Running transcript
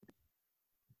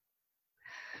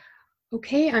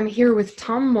Okay, I'm here with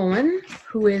Tom Mullen,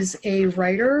 who is a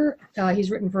writer. He's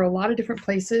written for a lot of different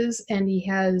places, and he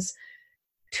has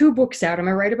two books out. Am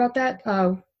I right about that?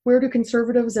 Where Do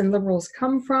Conservatives and Liberals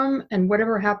Come From? And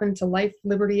Whatever Happened to Life,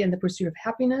 Liberty, and the Pursuit of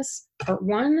Happiness, Part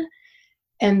One.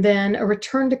 And then A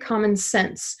Return to Common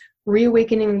Sense,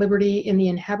 Reawakening Liberty in the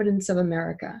Inhabitants of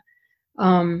America.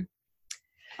 Um,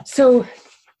 so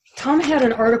Tom had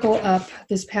an article up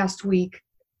this past week,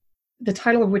 the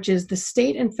title of which is "The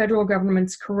State and Federal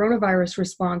Government's Coronavirus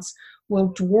Response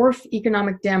Will Dwarf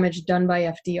Economic Damage Done by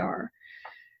FDR."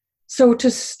 So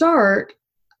to start,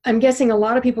 I'm guessing a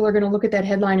lot of people are going to look at that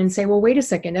headline and say, well, wait a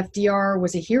second, FDR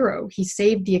was a hero. He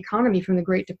saved the economy from the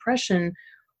Great Depression.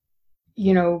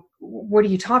 What are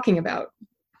you talking about?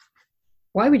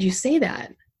 Why would you say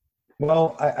that?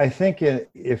 Well, I think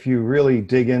if you really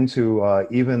dig into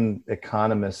even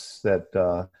economists that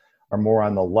are more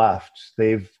on the left,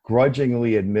 they've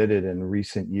grudgingly admitted in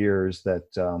recent years that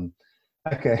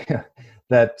okay,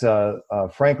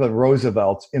 Franklin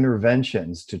Roosevelt's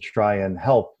interventions to try and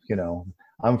help,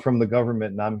 I'm from the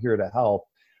government and I'm here to help,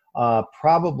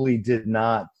 probably did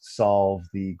not solve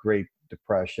the Great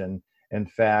Depression. In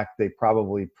fact, they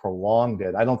probably prolonged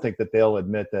it. I don't think that they'll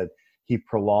admit that he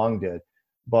prolonged it,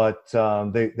 but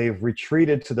they've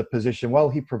retreated to the position, well,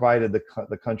 he provided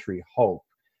the country hope.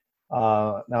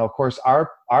 Now, of course,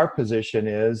 our position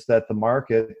is that the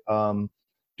market,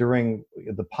 during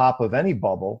the pop of any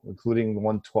bubble, including the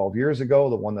one 12 years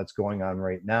ago, the one that's going on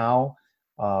right now,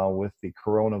 with the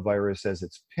coronavirus as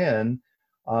its pin,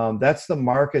 that's the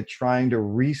market trying to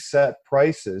reset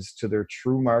prices to their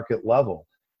true market level.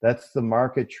 That's the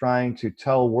market trying to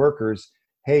tell workers,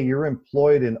 hey, you're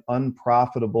employed in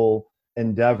unprofitable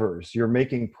endeavors. You're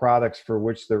making products for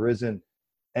which there isn't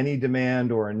any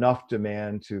demand or enough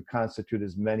demand to constitute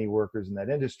as many workers in that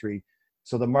industry.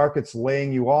 So the market's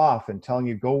laying you off and telling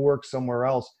you, go work somewhere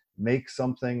else, make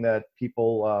something that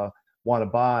people want to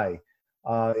buy.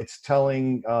 It's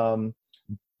telling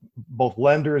both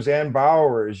lenders and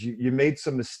borrowers, you made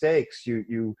some mistakes.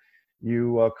 You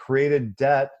created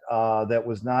debt that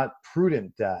was not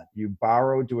prudent debt. You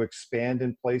borrowed to expand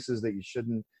in places that you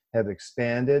shouldn't have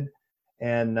expanded.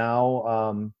 And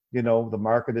now, the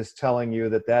market is telling you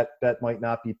that might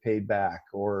not be paid back,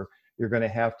 or you're going to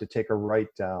have to take a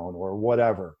write down or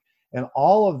whatever. And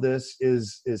all of this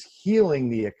is healing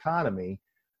the economy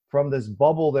from this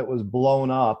bubble that was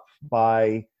blown up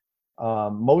by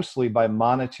mostly by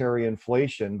monetary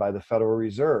inflation by the Federal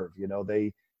Reserve.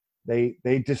 They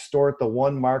distort the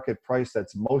one market price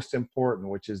that's most important,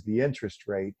 which is the interest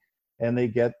rate, and they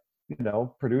get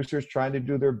producers trying to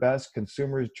do their best,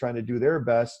 consumers trying to do their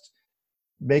best,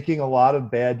 making a lot of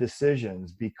bad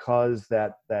decisions because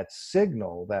that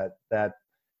signal, that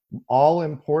all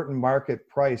important market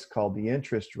price called the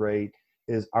interest rate,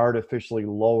 is artificially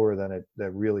lower than it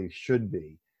that really should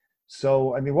be.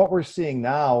 So, I mean, what we're seeing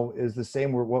now is the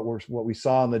same what we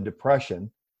saw in the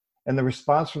Depression, and the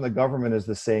response from the government is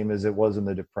the same as it was in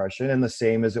the Depression, and the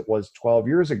same as it was 12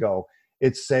 years ago.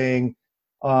 It's saying,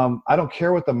 I don't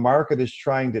care what the market is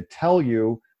trying to tell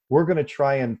you. We're going to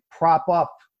try and prop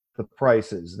up the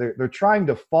prices. They're trying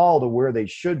to fall to where they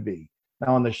should be.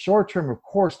 Now, in the short term, of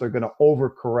course, they're going to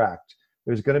overcorrect.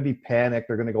 There's going to be panic.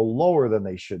 They're going to go lower than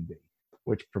they should be,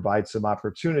 which provides some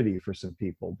opportunity for some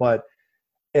people. But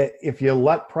if you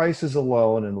let prices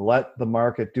alone and let the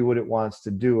market do what it wants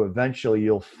to do, eventually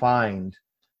you'll find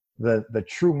the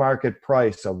true market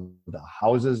price of the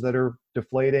houses that are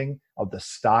deflating, of the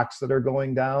stocks that are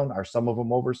going down. Are some of them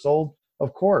oversold?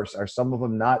 Of course. Are some of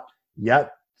them not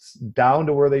yet down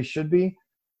to where they should be?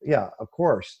 Yeah, of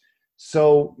course.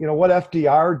 So, what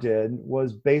FDR did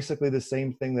was basically the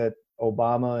same thing that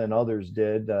Obama and others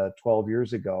did 12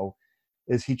 years ago,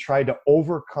 is he tried to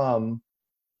overcome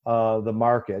the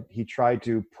market. He tried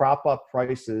to prop up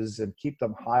prices and keep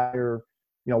them higher,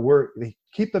 they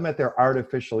keep them at their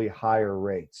artificially higher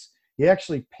rates. He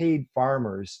actually paid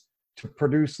farmers to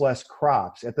produce less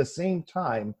crops at the same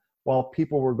time while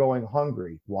people were going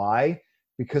hungry. Why?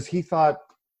 Because he thought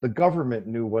the government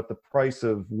knew what the price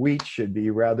of wheat should be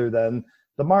rather than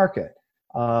the market.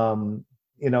 And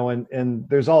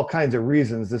there's all kinds of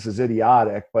reasons this is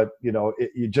idiotic, but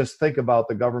you just think about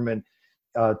the government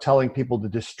telling people to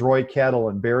destroy cattle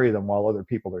and bury them while other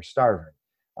people are starving.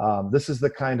 This is the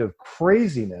kind of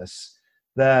craziness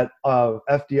that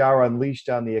FDR unleashed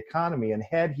on the economy. And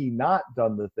had he not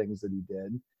done the things that he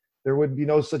did, there would be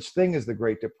no such thing as the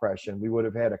Great Depression. We would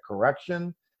have had a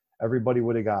correction. Everybody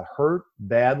would have got hurt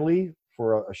badly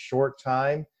for a short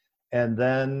time. And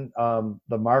then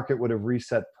the market would have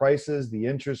reset prices, the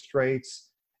interest rates,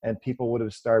 and people would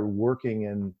have started working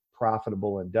in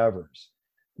profitable endeavors.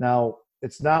 Now,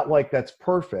 it's not like that's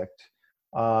perfect.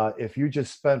 If you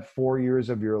just spent 4 years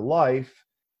of your life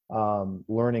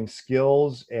learning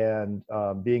skills and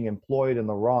being employed in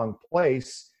the wrong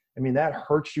place, I mean, that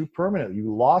hurts you permanently.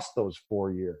 You lost those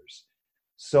 4 years.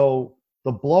 So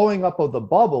the blowing up of the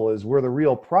bubble is where the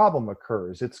real problem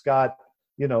occurs. It's got,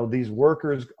 these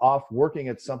workers off working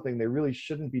at something they really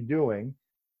shouldn't be doing,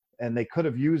 and they could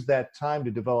have used that time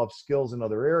to develop skills in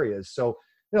other areas. So,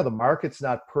 the market's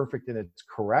not perfect in its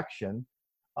correction,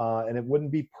 and it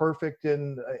wouldn't be perfect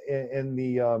in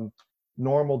the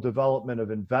normal development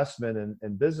of investment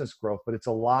and business growth, but it's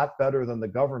a lot better than the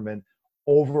government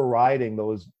overriding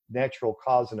those natural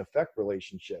cause and effect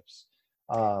relationships.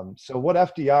 So what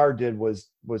FDR did was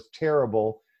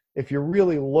terrible. If you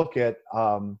really look at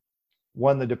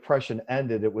when the Depression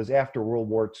ended, it was after World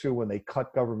War II when they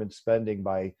cut government spending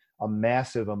by a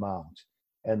massive amount,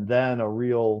 and then a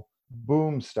real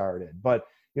boom started. But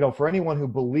for anyone who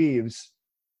believes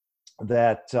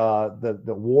that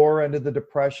the war ended the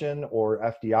Depression or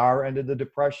FDR ended the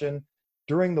Depression,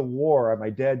 during the war, my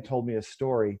dad told me a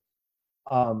story.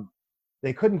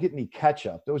 They couldn't get any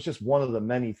ketchup. It was just one of the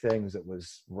many things that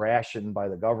was rationed by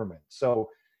the government. So,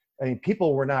 I mean,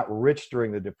 people were not rich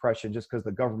during the Depression just because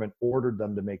the government ordered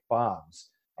them to make bombs.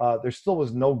 There still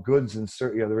was no goods in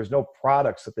certain, there was no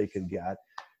products that they could get,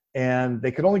 and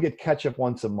they could only get ketchup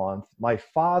once a month. My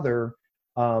father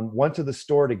went to the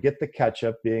store to get the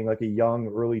ketchup, being like a young,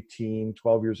 early teen,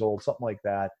 12 years old, something like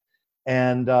that.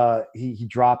 And he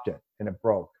dropped it and it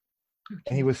broke.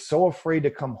 And he was so afraid to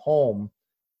come home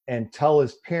and tell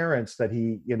his parents that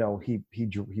he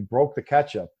broke the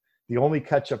ketchup, the only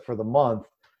ketchup for the month,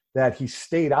 that he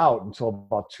stayed out until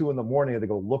about 2 a.m. to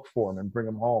go look for him and bring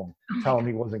him home, tell him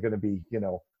he wasn't going to be,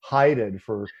 hided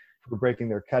for breaking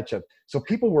their ketchup. So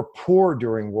people were poor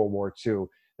during World War II.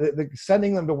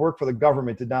 Sending them to work for the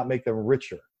government did not make them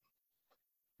richer.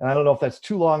 And I don't know if that's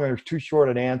too long or too short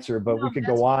an answer, but we could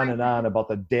go on and on about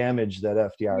the damage that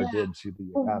FDR did to the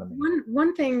economy.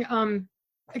 One thing,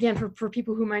 again, for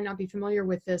people who might not be familiar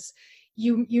with this,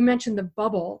 you mentioned the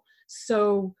bubble.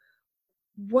 So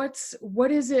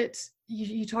what is it?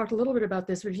 You talked a little bit about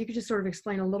this, but if you could just sort of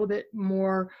explain a little bit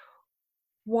more,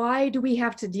 why do we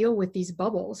have to deal with these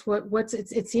bubbles?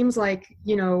 It seems like,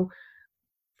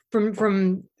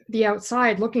 from the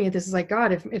outside looking at this, is like,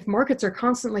 God, if markets are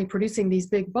constantly producing these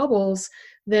big bubbles,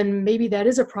 then maybe that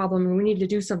is a problem and we need to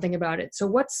do something about it. So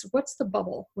what's the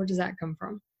bubble? Where does that come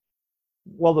from?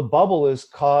 Well, the bubble is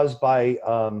caused by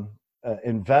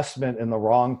investment in the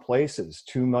wrong places.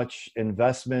 Too much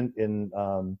investment in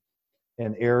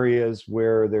areas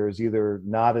where there's either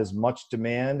not as much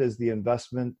demand as the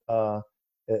investment,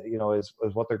 as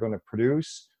what they're going to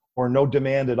produce, or no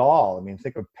demand at all. I mean,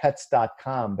 think of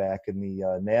Pets.com back in the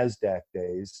NASDAQ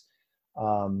days.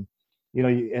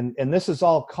 And this is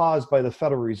all caused by the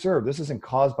Federal Reserve. This isn't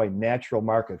caused by natural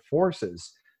market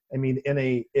forces. I mean,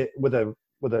 with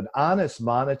an honest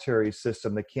monetary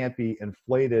system that can't be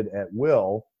inflated at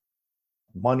will,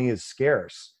 money is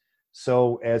scarce.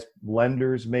 So as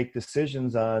lenders make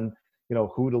decisions on,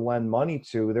 who to lend money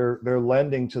to, they're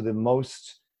lending to the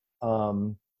most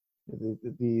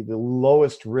the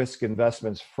lowest risk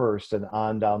investments first and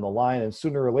on down the line. And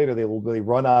sooner or later, they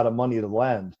run out of money to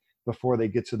lend before they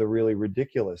get to the really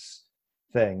ridiculous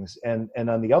things. And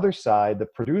on the other side, the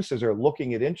producers are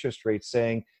looking at interest rates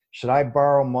saying, should I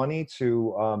borrow money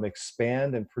to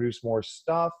expand and produce more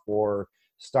stuff or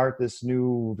start this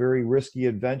new very risky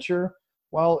adventure?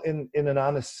 Well, in an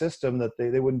honest system, that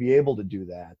they wouldn't be able to do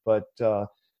that. But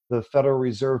the Federal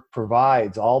Reserve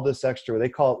provides all this extra, they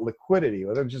call it liquidity,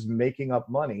 where they're just making up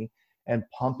money and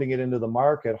pumping it into the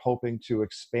market, hoping to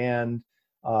expand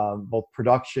both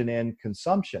production and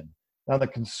consumption. Now, on the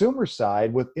consumer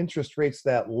side, with interest rates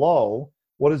that low,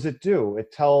 what does it do?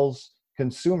 It tells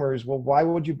consumers, well, why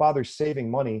would you bother saving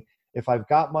money if I've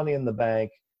got money in the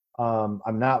bank?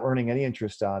 I'm not earning any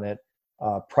interest on it.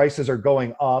 Prices are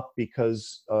going up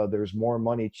because there's more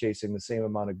money chasing the same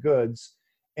amount of goods.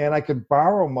 And I could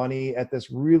borrow money at this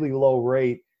really low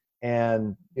rate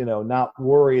and, not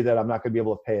worry that I'm not going to be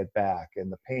able to pay it back.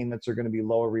 And the payments are going to be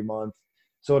low every month.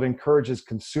 So it encourages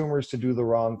consumers to do the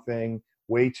wrong thing,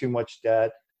 way too much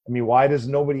debt. I mean, why does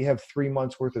nobody have 3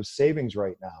 months worth of savings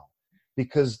right now?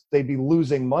 Because they'd be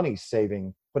losing money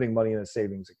putting money in a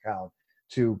savings account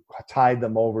to tide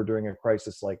them over during a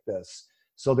crisis like this.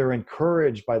 So they're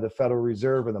encouraged by the Federal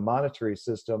Reserve and the monetary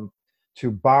system to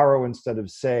borrow instead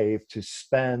of save, to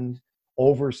spend,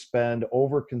 overspend,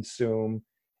 overconsume.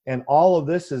 And all of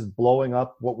this is blowing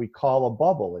up what we call a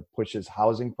bubble. It pushes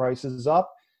housing prices up.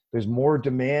 There's more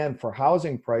demand for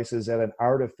housing prices at an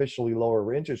artificially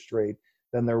lower interest rate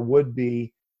than there would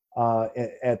be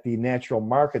at the natural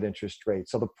market interest rate.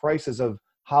 So the prices of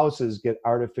houses get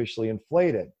artificially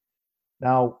inflated.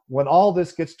 Now, when all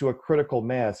this gets to a critical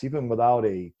mass, even without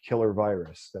a killer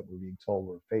virus that we're being told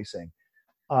we're facing,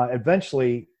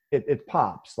 eventually it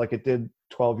pops like it did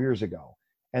 12 years ago.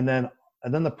 And then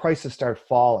the prices start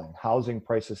falling. Housing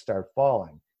prices start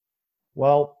falling.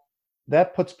 Well,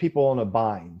 that puts people in a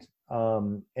bind.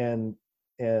 And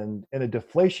in a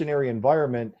deflationary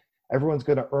environment, everyone's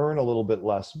going to earn a little bit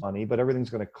less money, but everything's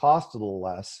going to cost a little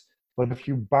less. But if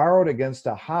you borrowed against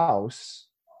a house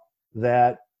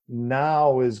that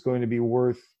now is going to be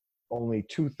worth only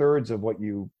 2/3 of what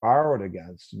you borrowed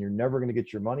against, and you're never going to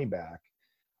get your money back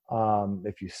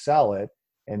if you sell it,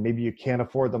 and maybe you can't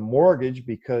afford the mortgage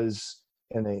because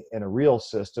in a real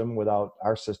system, without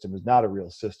our system is not a real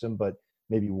system, but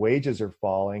maybe wages are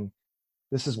falling.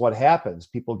 This is what happens.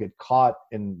 People get caught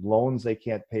in loans they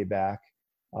can't pay back.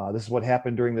 This is what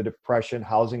happened during the Depression.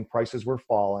 Housing prices were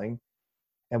falling.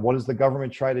 And what does the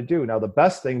government try to do? Now, the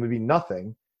best thing would be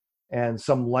nothing. And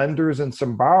some lenders and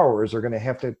some borrowers are going to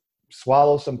have to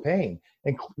swallow some pain.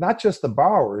 And not just the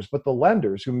borrowers, but the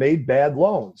lenders who made bad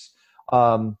loans.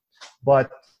 But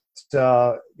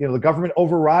the government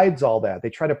overrides all that. They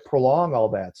try to prolong all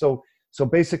that. So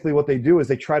basically what they do is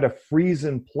they try to freeze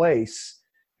in place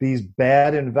these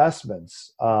bad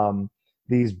investments,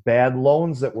 these bad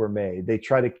loans that were made. They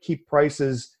try to keep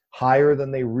prices higher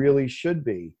than they really should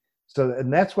be.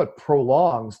 And that's what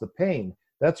prolongs the pain.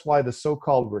 That's why the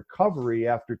so-called recovery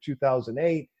after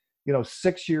 2008,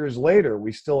 6 years later,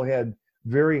 we still had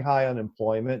very high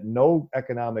unemployment, no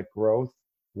economic growth,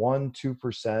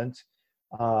 1-2%.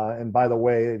 And by the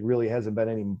way, it really hasn't been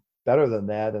any better than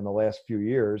that in the last few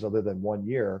years, other than 1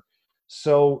 year.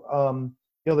 So,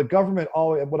 the government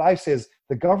always, what I say is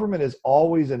the government is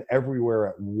always and everywhere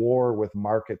at war with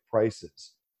market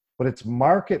prices, but it's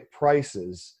market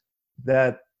prices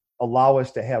that allow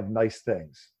us to have nice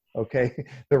things. Okay.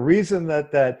 The reason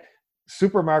that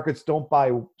supermarkets don't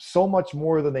buy so much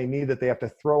more than they need, that they have to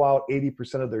throw out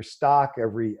 80% of their stock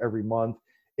every month,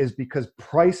 is because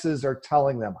prices are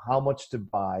telling them how much to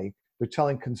buy. They're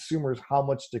telling consumers how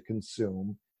much to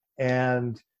consume,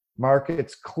 and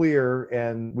markets clear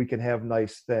and we can have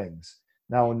nice things.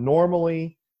 Now,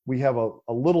 normally we have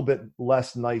a little bit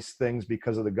less nice things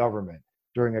because of the government.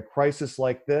 During a crisis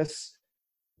like this,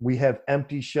 we have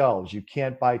empty shelves. You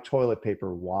can't buy toilet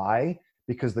paper. Why?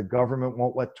 Because the government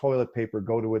won't let toilet paper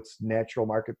go to its natural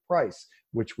market price,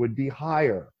 which would be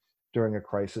higher during a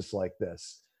crisis like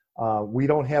this. We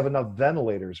don't have enough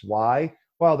ventilators. Why?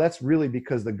 Well, that's really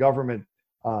because the government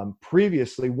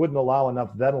previously wouldn't allow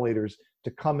enough ventilators to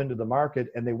come into the market,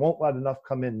 and they won't let enough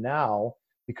come in now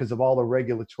because of all the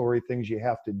regulatory things you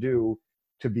have to do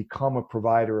to become a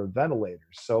provider of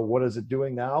ventilators. So what is it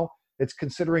doing now? It's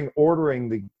considering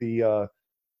ordering the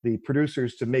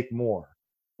producers to make more.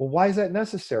 Well, why is that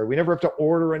necessary? We never have to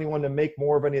order anyone to make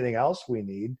more of anything else we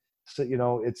need. So,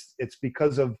 it's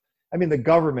because of, the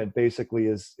government basically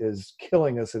is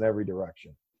killing us in every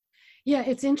direction. Yeah,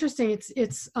 it's interesting. It's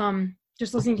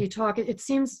just listening to you talk, it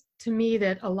seems to me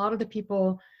that a lot of the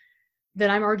people that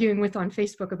I'm arguing with on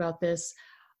Facebook about this,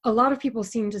 a lot of people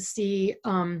seem to see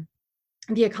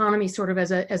the economy sort of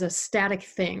as a static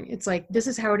thing. It's like, this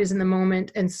is how it is in the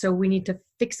moment, and so we need to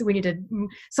fix it.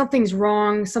 Something's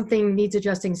wrong, something needs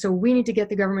adjusting, so we need to get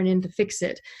the government in to fix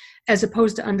it, as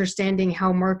opposed to understanding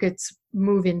how markets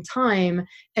move in time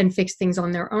and fix things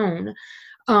on their own.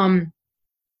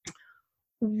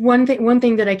 One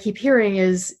thing that I keep hearing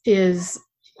is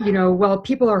well,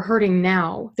 people are hurting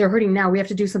now. They're hurting now. We have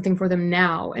to do something for them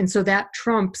now. And so that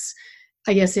trumps,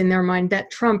 I guess, in their mind,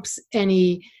 that trumps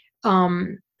any,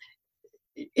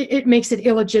 it makes it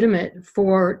illegitimate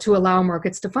to allow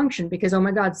markets to function, because, oh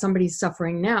my God, somebody's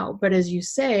suffering now. But as you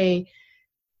say,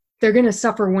 they're going to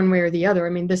suffer one way or the other.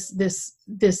 This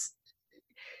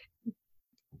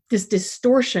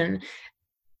distortion.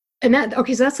 And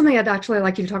so that's something I'd actually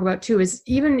like you to talk about too, is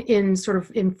even in sort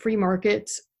of in free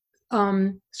market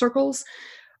circles,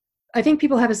 I think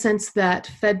people have a sense that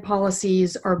Fed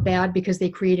policies are bad because they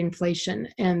create inflation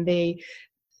and they,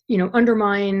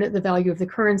 undermine the value of the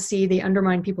currency, they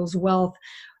undermine people's wealth.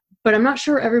 But I'm not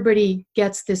sure everybody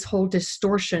gets this whole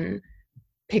distortion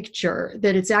picture,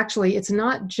 that it's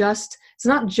not just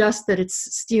that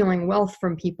it's stealing wealth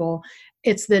from people.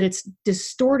 It's that it's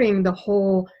distorting the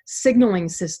whole signaling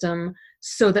system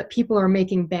so that people are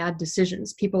making bad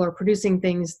decisions. People are producing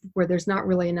things where there's not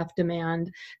really enough demand.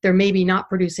 They're maybe not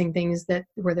producing things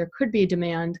where there could be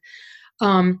demand.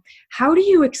 How do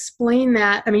you explain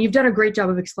that? You've done a great job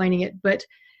of explaining it, but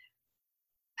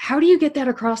how do you get that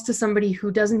across to somebody who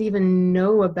doesn't even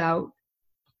know about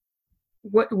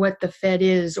what the Fed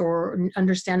is or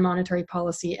understand monetary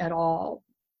policy at all.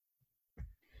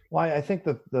 Well, I think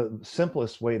the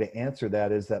simplest way to answer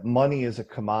that is that money is a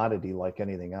commodity like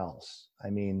anything else. I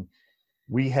mean,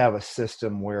 we have a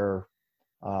system where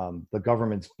the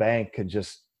government's bank can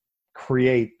just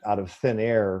create out of thin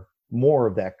air more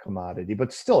of that commodity,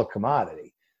 but still a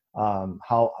commodity.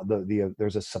 How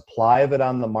there's a supply of it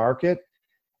on the market,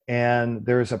 and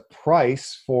there's a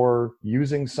price for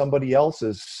using somebody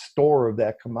else's store of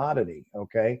that commodity.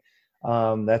 Okay,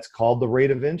 that's called the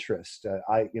rate of interest.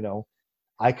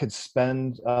 I could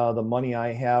spend the money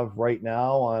I have right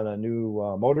now on a new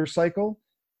motorcycle,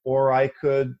 or I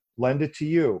could lend it to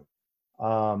you,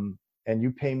 and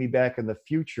you pay me back in the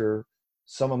future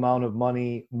some amount of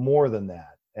money more than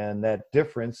that. And that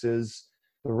difference is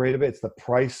the rate of it. It's the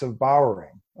price of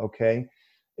borrowing. Okay,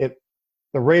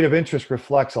 the rate of interest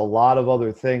reflects a lot of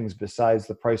other things besides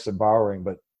the price of borrowing,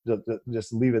 but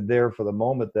just leave it there for the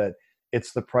moment that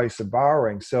it's the price of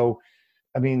borrowing. So,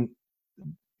 I mean,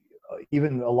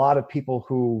 even a lot of people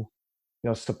who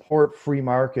support free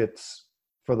markets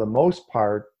for the most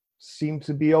part seem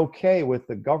to be okay with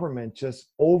the government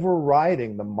just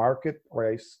overriding the market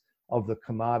price of the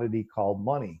commodity called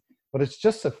money. But it's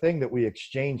just a thing that we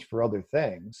exchange for other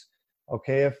things.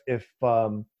 Okay, if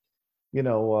the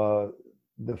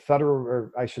federal,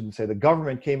 or I shouldn't say, the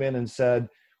government came in and said,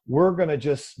 we're going to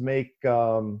just make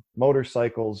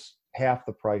motorcycles half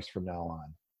the price from now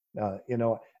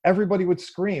on. Everybody would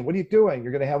scream, what are you doing?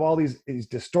 You're going to have all these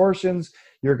distortions.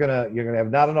 You're going to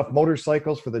have not enough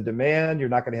motorcycles for the demand. You're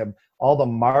not going to have all the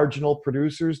marginal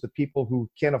producers, the people who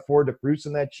can't afford to produce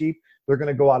them that cheap. They're going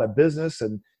to go out of business,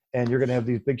 and you're going to have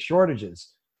these big shortages.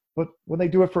 But when they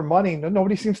do it for money,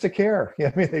 nobody seems to care.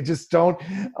 I mean, they just don't,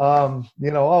 oh,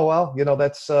 well,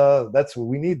 that's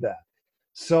we need that.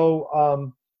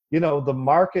 So, the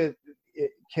market,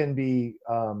 it can be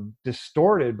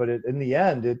distorted, but in the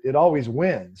end, it always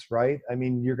wins, right? I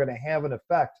mean, you're going to have an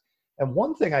effect. And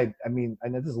one thing I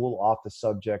know this is a little off the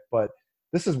subject, but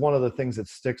this is one of the things that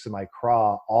sticks in my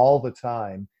craw all the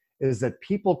time, is that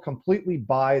people completely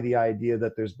buy the idea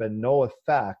that there's been no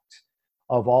effect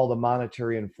of all the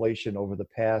monetary inflation over the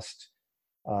past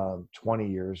 20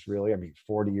 years, really. I mean,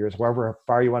 40 years, however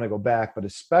far you want to go back, but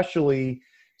especially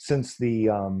since the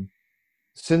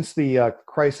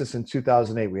crisis in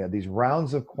 2008, we had these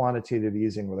rounds of quantitative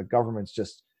easing where the government's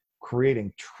just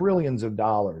creating trillions of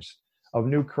dollars of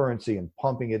new currency and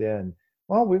pumping it in.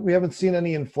 Well, we haven't seen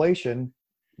any inflation,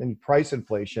 any price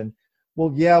inflation.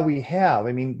 Well, yeah, we have.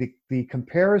 I mean, the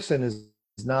comparison is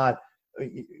not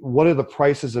what are the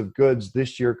prices of goods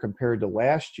this year compared to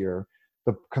last year.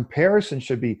 The comparison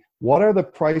should be what are the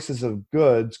prices of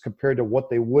goods compared to what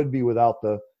they would be without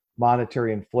the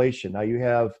monetary inflation. Now you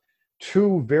have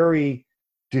two very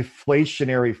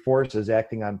deflationary forces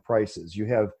acting on prices. You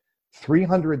have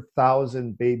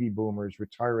 300,000 baby boomers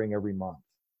retiring every month.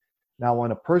 Now,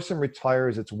 when a person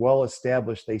retires, it's well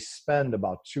established they spend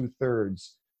about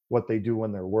 2/3 what they do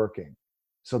when they're working.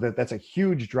 So that's a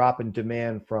huge drop in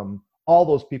demand from all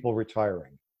those people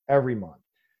retiring every month.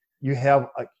 You have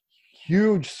a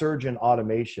huge surge in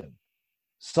automation,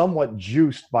 somewhat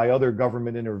juiced by other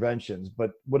government interventions,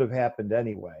 but would have happened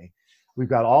anyway. We've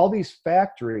got all these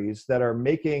factories that are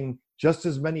making just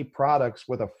as many products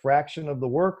with a fraction of the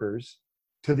workers,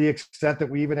 to the extent that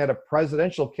we even had a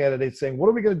presidential candidate saying, what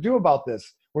are we going to do about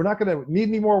this? We're not going to need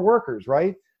any more workers,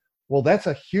 right? Well, that's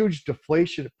a huge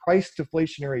price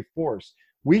deflationary force.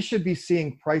 We should be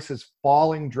seeing prices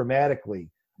falling dramatically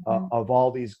of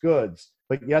all these goods.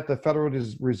 But yet the Federal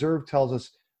Reserve tells us,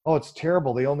 oh, it's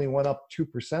terrible. They only went up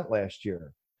 2% last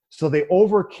year. So they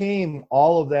overcame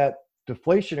all of that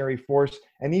deflationary force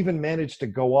and even managed to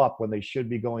go up when they should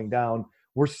be going down.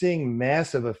 We're seeing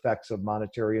massive effects of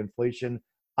monetary inflation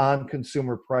on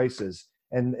consumer prices,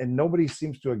 and nobody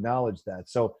seems to acknowledge that.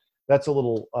 So that's a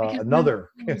little another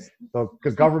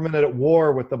because government at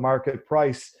war with the market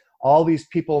price. All these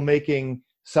people making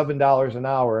 $7 an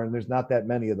hour, and there's not that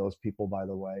many of those people, by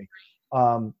the way.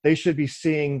 They should be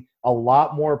seeing a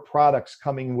lot more products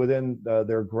coming within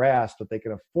their grasp that they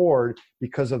can afford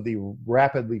because of the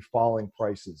rapidly falling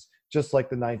prices, just like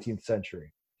the 19th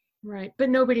century. Right, but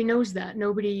nobody knows that.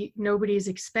 Nobody is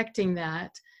expecting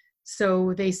that.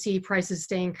 So they see prices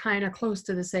staying kind of close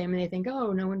to the same, and they think,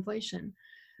 oh, no inflation.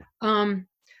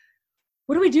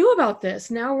 What do we do about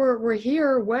this? Now we're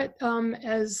here. What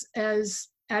as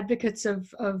advocates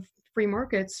of free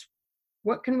markets,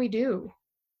 what can we do?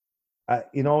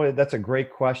 That's a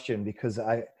great question, because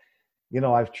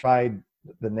I've tried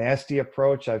the nasty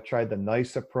approach. I've tried the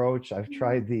nice approach. I've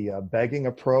tried the begging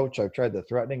approach. I've tried the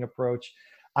threatening approach.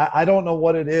 I don't know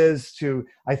what it is to,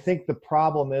 I think the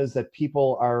problem is that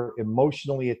people are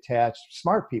emotionally attached,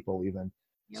 smart people even,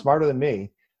 Yep. smarter than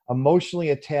me, emotionally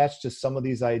attached to some of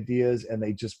these ideas and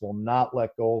they just will not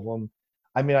let go of them.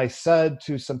 I mean, I said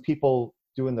to some people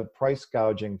doing the price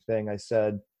gouging thing, I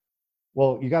said,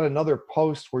 well, you got another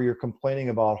post where you're complaining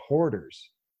about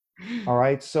hoarders. All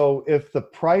right. So if the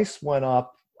price went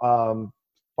up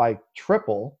by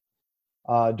triple,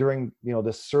 during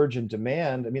this surge in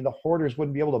demand, I mean the hoarders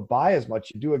wouldn't be able to buy as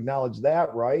much. You do acknowledge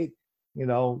that, right?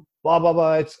 Blah blah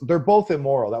blah. They're both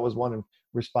immoral. That was one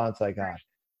response I got.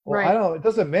 Well, I Right. don't. It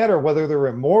doesn't matter whether they're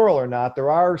immoral or not.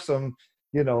 There are some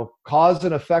cause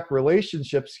and effect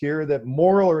relationships here that,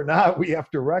 moral or not, we have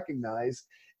to recognize.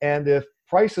 And if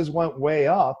prices went way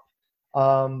up,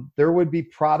 there would be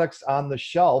products on the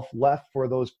shelf left for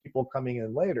those people coming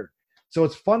in later. So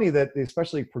it's funny that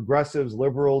especially progressives,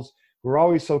 liberals, we're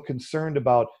always so concerned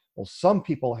about, well, some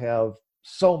people have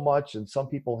so much and some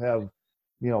people have,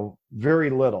 very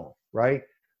little, right?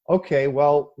 Okay,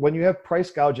 well, when you have price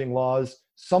gouging laws,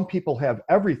 some people have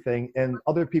everything and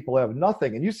other people have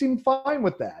nothing, and you seem fine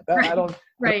with that. I Right. don't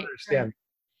Right. Right. understand.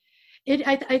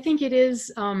 I think it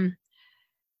is.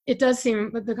 It does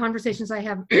seem, but the conversations I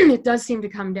have, it does seem to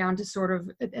come down to sort of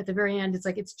at the very end, it's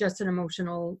like it's just an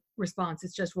emotional response.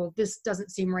 It's just, well, this doesn't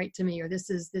seem right to me, or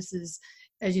this is,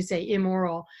 as you say,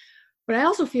 immoral. But I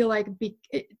also feel like,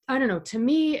 I don't know, to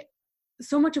me,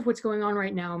 so much of what's going on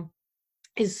right now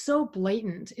is so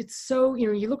blatant. It's so,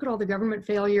 you look at all the government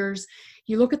failures,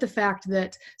 you look at the fact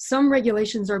that some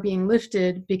regulations are being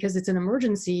lifted because it's an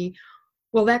emergency.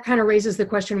 Well, that kind of raises the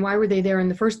question, why were they there in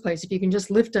the first place? If you can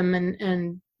just lift them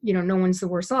and no one's the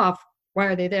worse off, why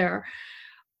are they there?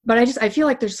 But I feel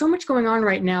like there's so much going on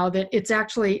right now that it's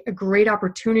actually a great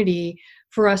opportunity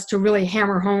for us to really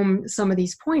hammer home some of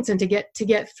these points and to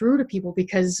get through to people,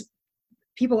 because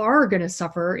people are going to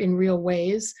suffer in real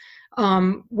ways,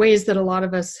 ways that a lot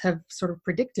of us have sort of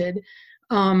predicted.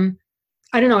 I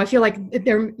don't know. I feel like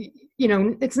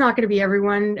it's not going to be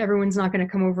everyone. Everyone's not going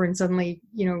to come over and suddenly,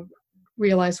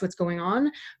 realize what's going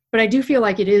on. But I do feel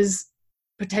like it is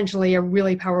potentially a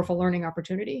really powerful learning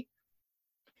opportunity.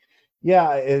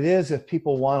 Yeah, it is if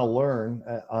people want to learn.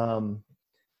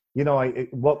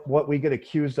 What we get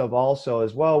accused of also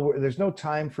is, well, there's no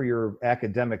time for your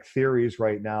academic theories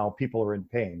right now. People are in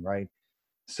pain, right?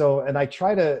 So, and I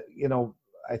try to,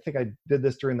 I think I did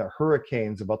this during the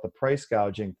hurricanes about the price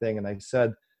gouging thing. And I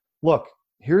said, look,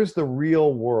 here's the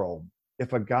real world.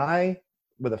 If a guy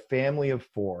with a family of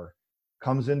four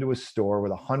comes into a store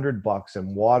with $100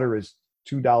 and water is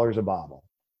 $2 a bottle,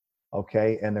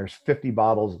 okay, and there's 50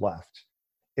 bottles left,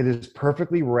 it is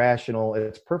perfectly rational,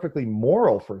 it's perfectly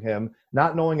moral for him,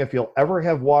 not knowing if he'll ever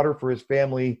have water for his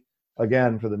family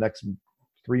again for the next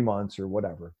 3 months or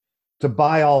whatever, to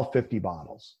buy all 50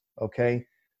 bottles, okay?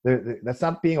 That's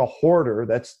not being a hoarder.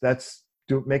 That's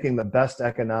making the best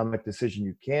economic decision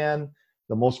you can.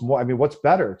 What's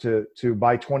better, to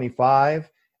buy 25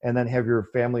 and then have your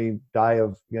family die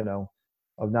of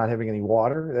not having any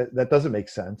water? That doesn't make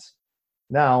sense.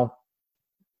 Now,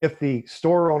 if the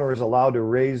store owner is allowed to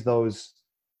raise those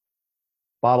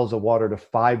bottles of water to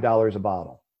 $5 a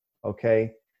bottle,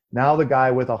 okay, now the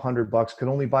guy with $100 can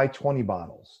only buy 20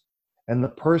 bottles. And the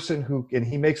person and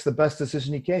he makes the best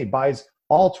decision he can. He buys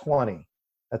all 20.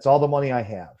 That's all the money I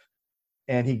have.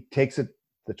 And he takes the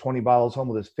 20 bottles home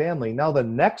with his family. Now the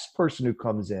next person who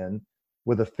comes in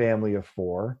with a family of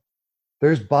four,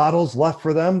 there's bottles left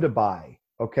for them to buy,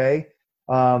 okay?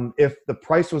 If the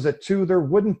price was at $2, there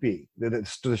wouldn't be.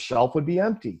 The shelf would be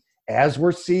empty, as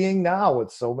we're seeing now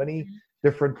with so many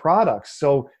different products.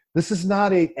 So this is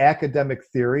not an academic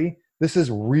theory. This is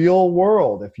real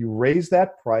world. If you raise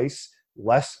that price,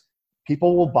 less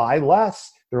people will buy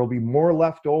less. There will be more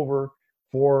left over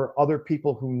for other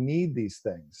people who need these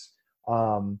things.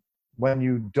 When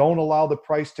you don't allow the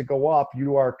price to go up,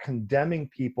 you are condemning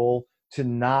people to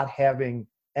not having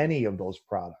any of those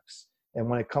products. And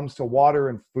when it comes to water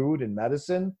and food and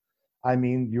medicine, I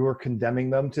mean, you are condemning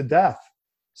them to death.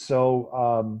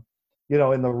 So,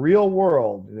 in the real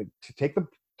world, to take the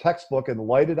textbook and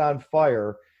light it on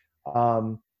fire,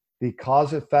 the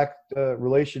cause-effect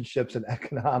relationships in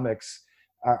economics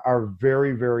are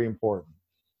very, very important.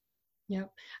 Yeah,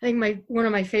 I think one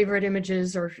of my favorite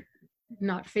images, or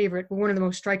not favorite, but one of the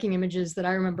most striking images that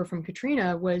I remember from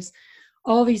Katrina was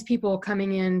all these people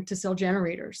coming in to sell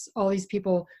generators, all these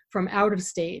people from out of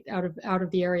state, out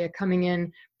of the area coming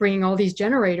in, bringing all these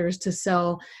generators to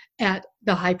sell at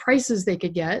the high prices they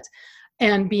could get,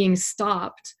 and being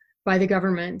stopped by the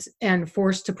government and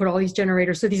forced to put all these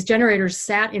generators. So these generators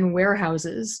sat in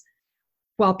warehouses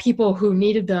while people who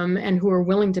needed them and who were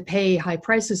willing to pay high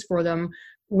prices for them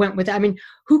went with. I mean,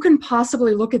 who can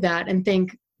possibly look at that and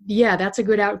think, yeah, that's a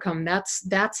good outcome.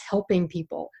 That's helping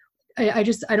people. I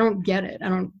don't get it. I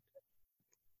don't.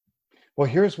 Well,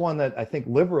 here's one that I think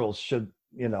liberals should,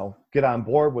 get on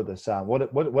board with us on.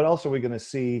 What else are we going to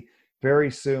see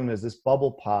very soon as this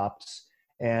bubble pops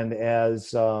and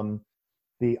as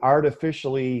the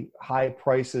artificially high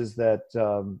prices that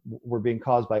were being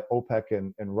caused by OPEC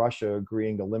and Russia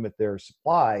agreeing to limit their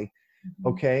supply?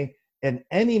 Okay, in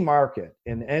any market,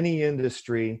 in any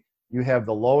industry, you have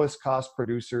the lowest cost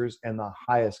producers and the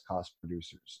highest cost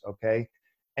producers. Okay,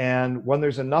 and when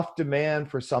there's enough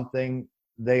demand for something,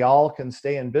 they all can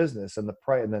stay in business, and the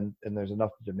price, and there's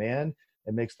enough demand,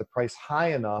 it makes the price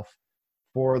high enough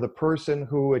for the person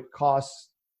who it costs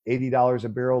 $80 a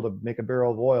barrel to make a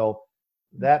barrel of oil.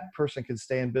 That person can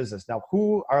stay in business. Now,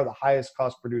 who are the highest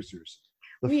cost producers?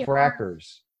 The We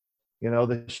frackers,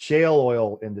 the shale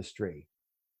oil industry.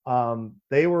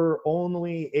 They were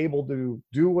only able to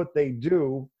do what they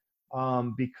do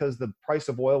because the price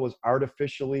of oil was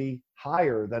artificially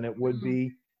higher than it would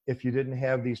be if you didn't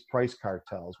have these price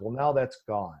cartels. Well, now that's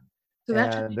gone, so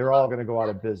that and they're all going to go out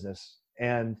of business.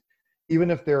 And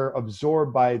even if they're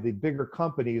absorbed by the bigger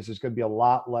companies, there's going to be a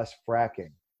lot less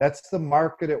fracking. That's the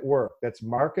market at work. That's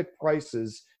market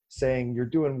prices saying you're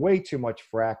doing way too much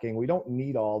fracking. We don't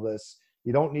need all this.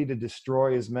 You don't need to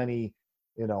destroy as many,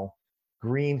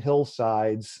 green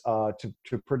hillsides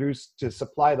to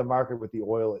supply the market with the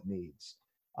oil it needs.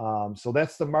 So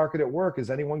that's the market at work. Is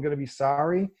anyone going to be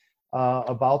sorry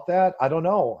about that? I don't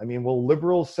know. I mean, will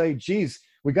liberals say, geez,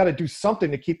 we got to do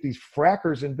something to keep these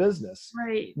frackers in business?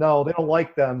 right. No, they don't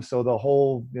like them. So the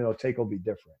whole, take will be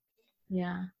different.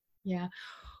 Yeah. Yeah.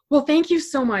 Well, thank you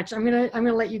so much. I'm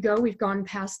gonna let you go. We've gone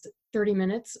past 30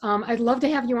 minutes. I'd love to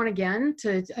have you on again.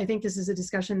 I think this is a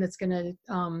discussion that's gonna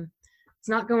it's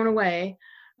not going away.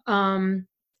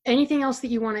 Anything else that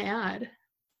you want to add?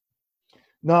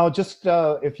 No, just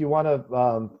if you want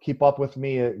to keep up with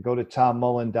me, go to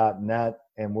tommullen.net,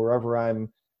 and wherever I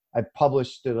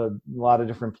published at a lot of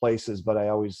different places, but I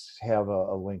always have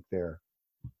a link there.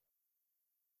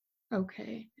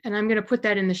 Okay, and I'm going to put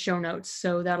that in the show notes,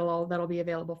 so that'll be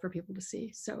available for people to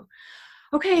see. So,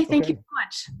 okay, thank you Okay. so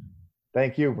much.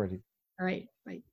 Thank you, Brittany. All right, bye.